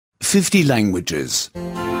50 languages.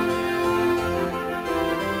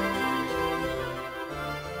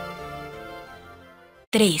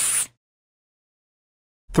 3.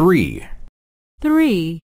 3.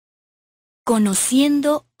 3.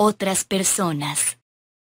 Conociendo otras personas.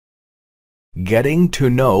 Getting to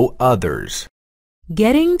know others.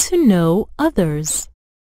 Getting to know others.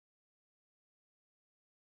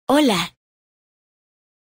 Hola,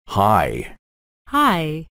 Hi.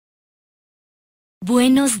 Hi.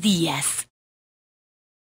 buenos días.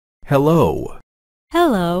 Hello.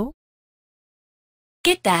 Hello.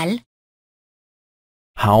 ¿Qué tal?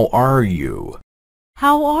 How are you?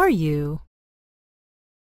 How are you?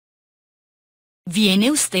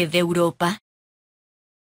 ¿Viene usted de Europa?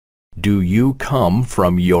 Do you come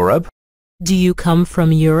from Europe? Do you come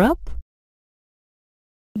from Europe?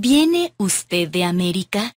 ¿Viene usted de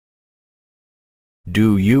América?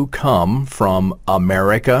 Do you come from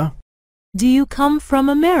America? Do you come from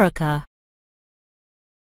America?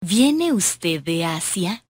 ¿Viene usted de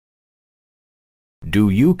Asia? Do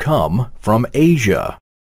you come from Asia?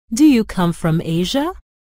 Do you come from Asia?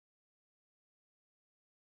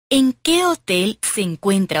 ¿En qué hotel se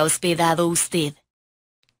encuentra hospedado usted?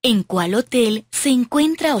 ¿En cuál hotel se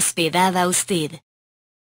encuentra hospedada usted?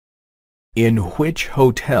 In which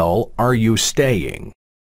hotel are you staying?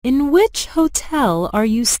 In which hotel are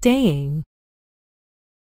you staying?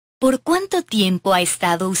 ¿Por cuánto tiempo ha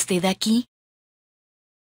estado usted aquí?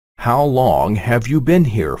 How long have you been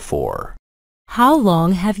here for? How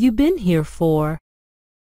long have you been here for?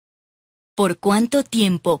 ¿Por cuánto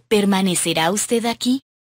tiempo permanecerá usted aquí?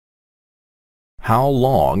 How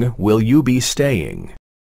long will you be staying?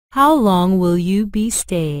 How long will you be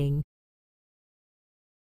staying?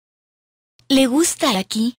 ¿Le gusta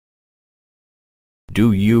aquí?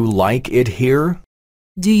 Do you like it here?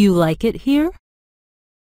 Do you like it here?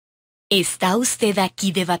 ¿Está usted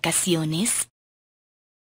aquí de vacaciones?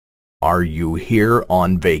 Are you here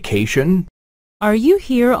on vacation? Are you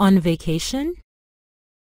here on vacation?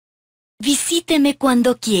 Visíteme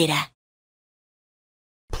cuando quiera.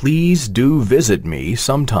 Please do visit me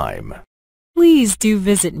sometime. Please do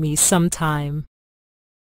visit me sometime.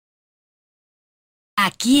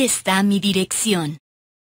 Aquí está mi dirección.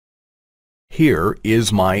 Here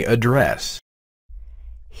is my address.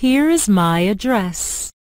 Here is my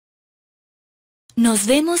address. Nos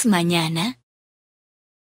vemos mañana.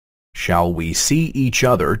 Shall we see each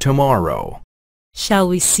other tomorrow? Shall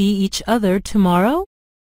we see each other tomorrow?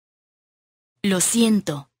 Lo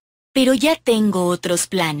siento, pero ya tengo otros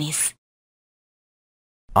planes.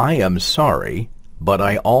 I am sorry, but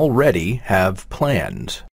I already have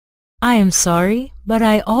plans. I am sorry, but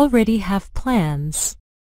I already have plans.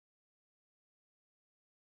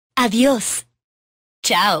 Adiós.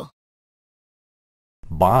 Chao.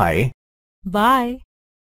 Bye. Bye.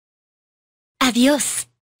 Adiós.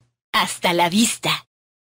 Hasta la vista.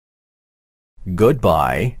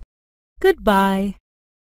 Goodbye. Goodbye.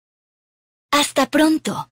 Hasta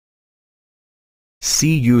pronto.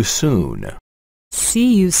 See you soon.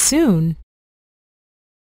 See you soon.